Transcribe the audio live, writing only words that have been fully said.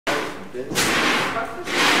Would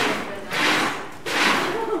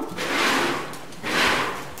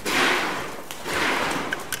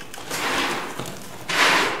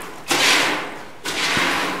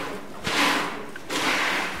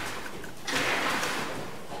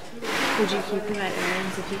you keep him at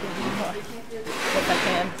Eran's if you could do more? If I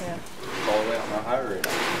can, yeah. It's all the way on my high rate.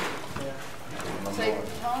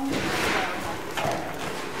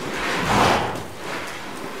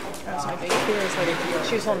 That was my big fear, is like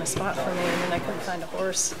she was on the spot for me and then I couldn't find a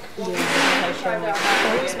horse. Yeah. And I came like,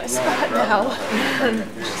 where's my spot now?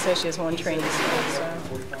 She says she has one training spot, so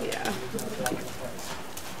yeah.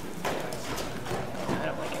 I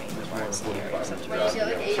don't like any horse here except for When you go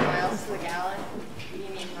like 8 miles to the gallon, you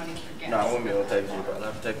need money for gas. No, I wouldn't be able to take you, but I'd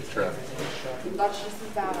have to take a truck. That's just as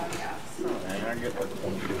bad on gas. Man, I get like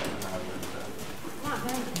 22 and a half. Not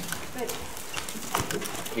bad. Good.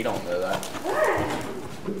 He don't know that.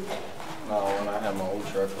 No, when I had my old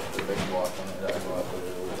truck with the big block on it, I go out there,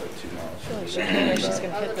 it was like 2 miles. I feel like she knows she's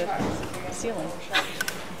going to hit the ceiling.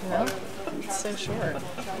 No? It's so short.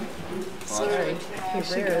 Scary. He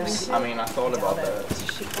rears. I mean, I thought about that.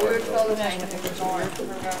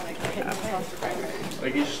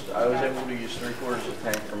 Like I was able to use 3/4 of the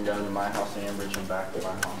tank from going to my house in Ambridge and back to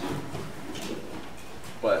my house.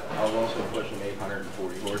 But I was also pushing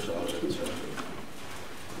 840 horse out of it, so.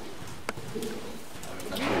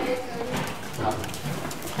 I mean,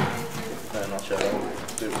 I'm not sure I'll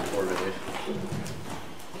do it before release.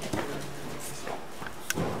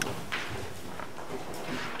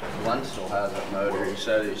 Glenn still has that motor. He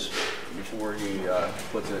said before he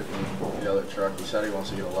puts it in the other truck, he said he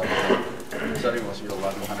wants to get 1100. He said he wants to get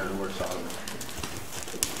 1100 horse out of it.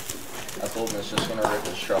 I told him it's just gonna rip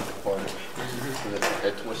his truck apart.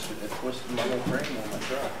 It twisted my whole frame on my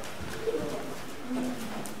truck.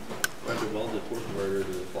 I had to weld the torque converter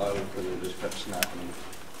to the flywheel because it just kept snapping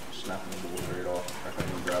the bolt right off. I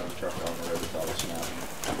couldn't even grab the truck out of the road without it snapping.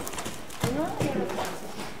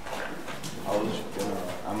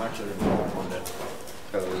 I'm actually gonna go on it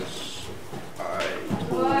because I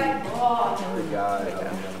told the guy that I'm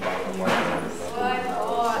gonna buy the white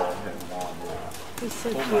He's so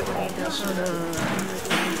cute when he does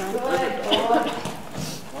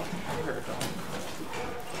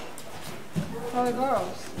How are the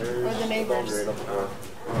girls? Or the neighbors? Right up there.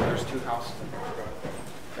 There's 2 houses.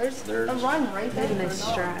 There's a run right there. in his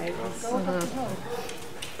stride.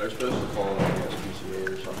 They're supposed to call it SPCA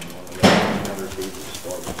or something like that. Never see the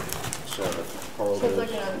start. So Carl So it's goes,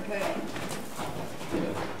 like an okay.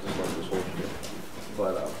 yeah, just like this whole shit.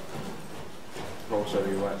 But Carl said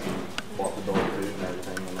he went and bought the dog food and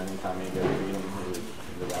everything, and anytime he go feed him,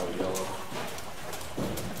 the guy would yell.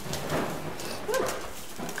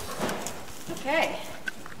 Okay.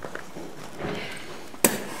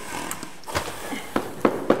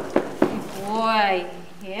 Boy,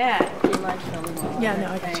 yeah. Do you mind filming all Yeah,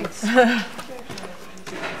 no, I got you.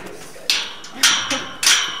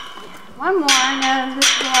 One more, I know this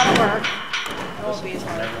is a lot of work. It won't be as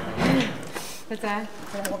hard. What's that?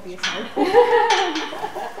 It won't be as hard.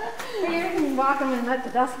 Maybe we can walk them and let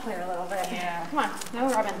the dust clear a little bit. Yeah. Come on, no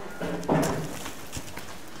rubbing.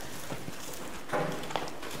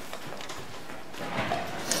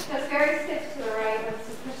 So it's very stiff to the right. Let's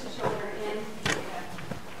just push the shoulder in.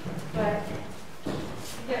 But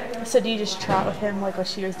So do you just trot with him like what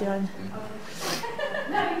she was doing?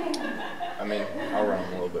 I mean, I'll run a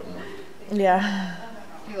little bit more. Yeah.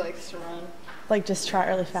 he likes to run. Like just trot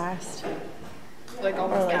really fast? Like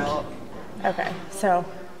almost like- gallop. Okay, so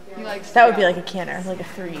He likes that to would be gallop. like a canter, like a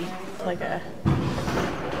 3, like a,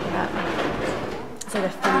 it's like a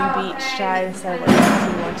 3 beat stride instead of like a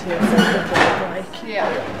 2-1-2, it's like,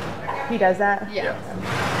 Yeah. he does that? Yeah.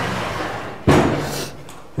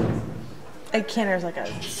 A canter is like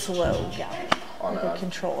a slow gallop, Oh, like no, a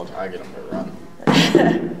controlled. I get him to run.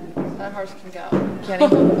 That horse can gallop. Can he?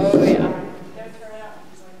 Oh yeah.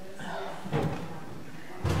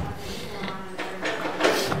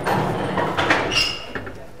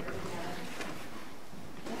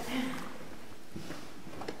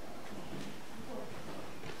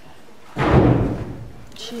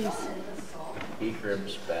 Jeez. He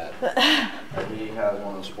cribs bad. He has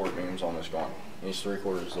one of the sport beams on his gun. He's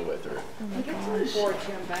 3/4 of the way through. Oh my gosh. Bored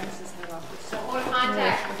Jim bangs his head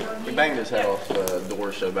off. He banged his head off the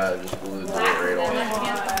door so bad it just blew the door right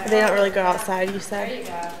off. They don't really go outside, you said?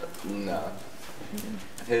 No.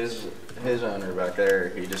 His owner back there,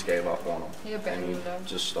 he just gave up on him. He And abandoned he him.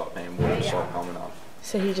 just stopped paying board and stopped coming up.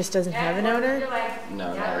 So he just doesn't have an owner? No,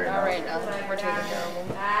 not Not right now. We're taking care of him.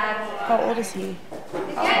 How old is he?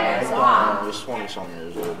 I don't know, he was 20-some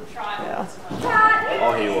years old. Yeah.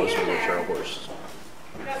 All he was a trail horse.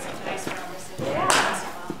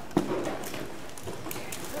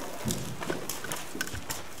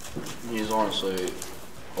 honestly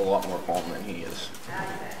a lot more calm than he is.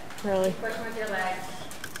 That's it. Really? Push with your legs.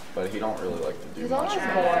 But he don't really like to do He's much.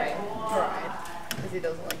 almost boring to ride because he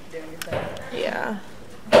doesn't like to do anything. Yeah.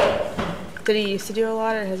 Did he used to do a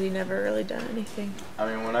lot, or has he never really done anything? I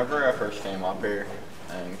mean, whenever I first came up here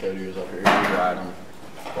and Cody was up here, he'd ride him.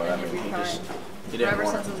 But I And mean, he'd be he didn't Ever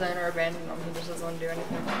want since to. his owner abandoned him, he just doesn't want to do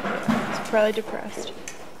anything. He's probably depressed.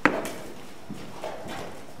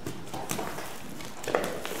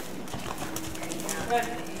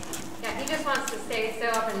 Yeah, he just wants to stay so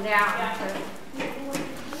up and down. So.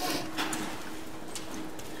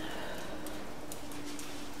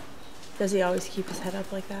 Does he always keep his head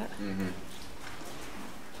up like that? Mm-hmm.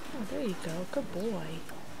 Oh, there you go. Good boy.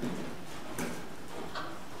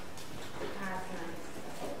 That's nice.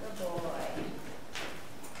 Good boy.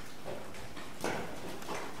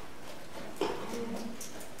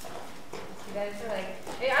 You guys are like,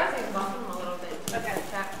 hey, I was thinking bump him a little bit. Okay.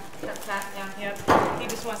 Tap, yeah. Yep, he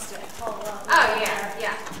just wants to hold on. Oh, yeah,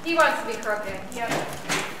 yeah. He wants to be crooked. Yep.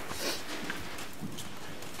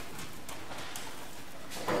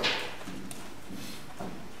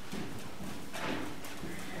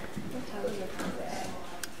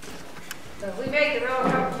 So if we make it real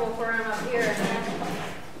comfortable for him up here, and then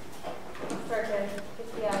we'll start to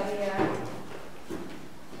get the idea.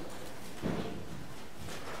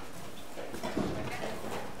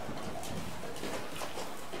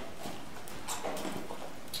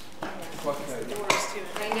 Doors too.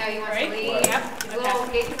 I know you want Right? to leave. Yep. Little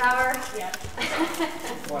gate power. Yep.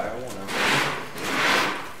 Why? I want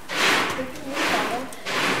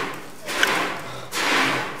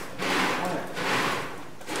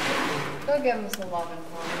Go give him some love and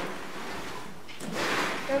calm.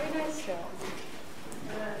 Go be nice to him.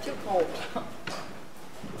 Too cold.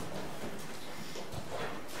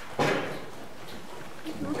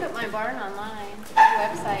 Look at my barn online,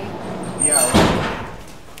 website. Yeah.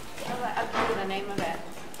 I'll give you the name of it.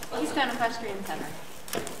 Keystone Equestrian Center.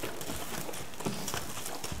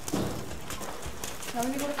 How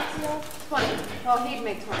many horses do you have? 20. Well, he'd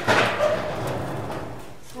make 20.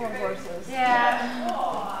 12 horses.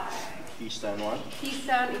 Yeah. Keystone what?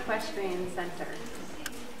 Keystone Equestrian Center.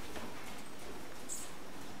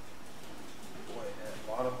 Boy,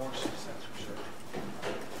 a lot of horses, that's for sure.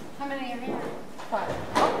 How many are here? 5.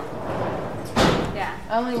 Yeah.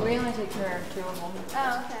 We only take care of 2 of them.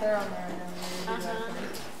 Oh, okay. They're on there now. Uh-huh.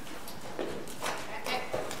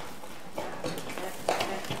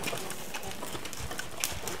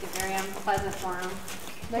 Make it very unpleasant for him.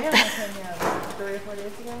 They haven't came here 3 or 4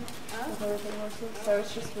 days ago. Oh. With everything horses. So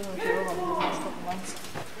it's just been the 2 of them the last couple months.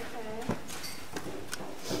 Okay.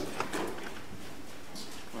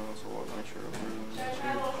 Well, that's a lot nicer over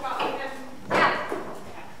Yeah.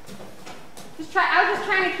 I was just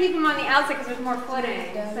trying to keep him on the outside because there's more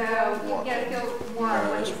footing, so you get to feel more of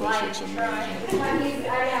what this he's place like. looks amazing. When he's, I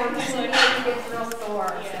know, he gets real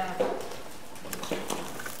sore. So.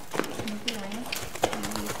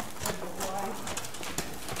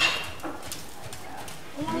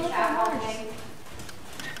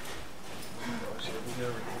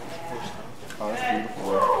 Oh, that's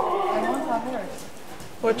beautiful. I want that horse.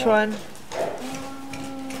 Which one?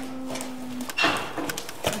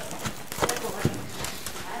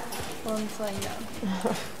 One's laying down.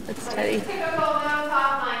 It's Teddy. Typical no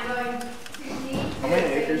top line going too deep. How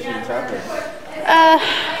many acres do you have there?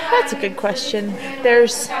 That's a good question.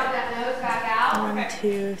 There's Shove that nose back out. 1,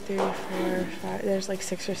 2, 3, 4, 5. There's like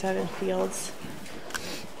 6 or 7 fields.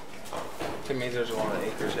 To me, there's a lot of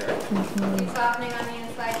acres there. Keep softening on the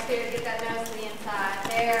inside too. Get that nose to the inside.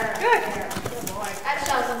 There. Good. There. Good boy. That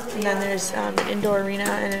shoves them to the And then outside. there's an indoor arena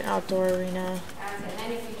and an outdoor arena. And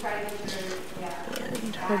then if you try to get your, yeah.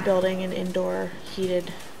 And we're building an indoor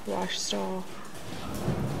heated wash stall.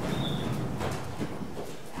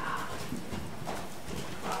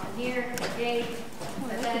 Here, gate,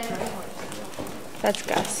 and then That's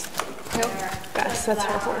Gus. there. Gus, that's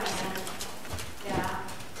her horse. Yeah.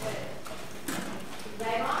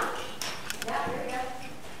 Leg on? Yeah, there you go.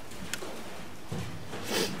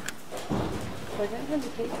 We're getting him to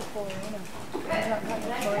take the full arena. He's not cutting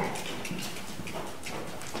it short.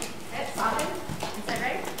 It's softened. Is that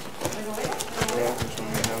right? Wiggle, wiggle. Yeah, that's what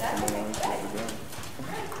we have from the last one we got.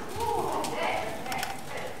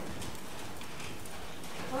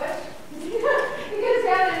 Push. He gets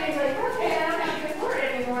down and he's like, okay, I don't have to support it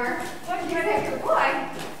anymore. What do you think, good boy?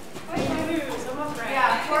 Push him. Almost right.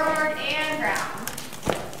 Yeah, forward and ground.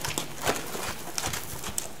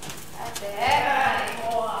 That's it.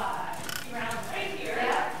 Boy. Ground right here.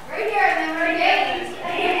 Yeah, right here and then right here.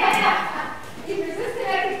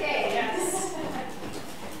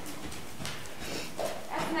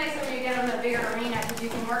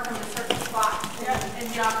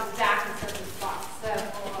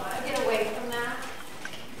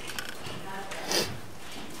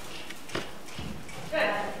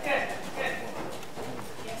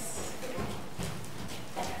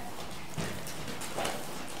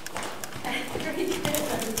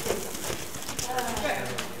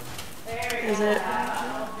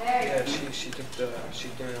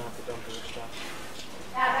 she's doing off the dumper stuff.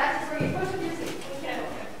 Yeah, that's just where you push with your seat.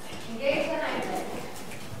 Engage the knife blade.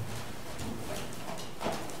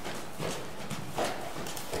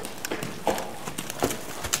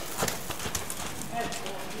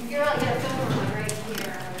 You're really gonna film one right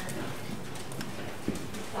here.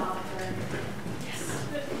 Softer. Yes,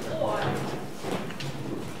 good boy.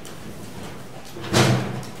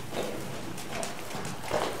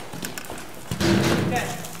 Good.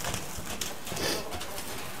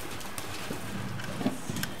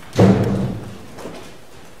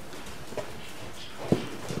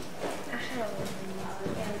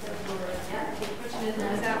 Pushing his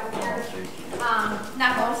nose out with your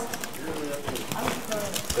knuckles.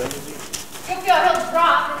 You'll feel he'll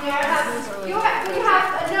drop, and you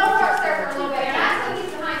have no horse there for a little bit. And that's when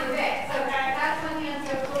he's behind the bit. So that's when the hands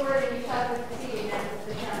go forward and you shove with the seat, and then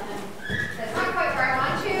the jump. That's not quite where I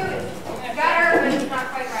want you. It's better, but it's not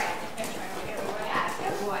quite right. Yeah,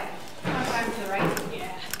 good boy. Come on, to the right.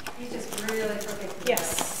 Yeah. He's just really perfect. Yes.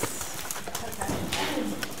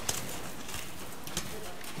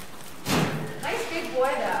 Nice big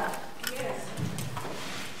boy though.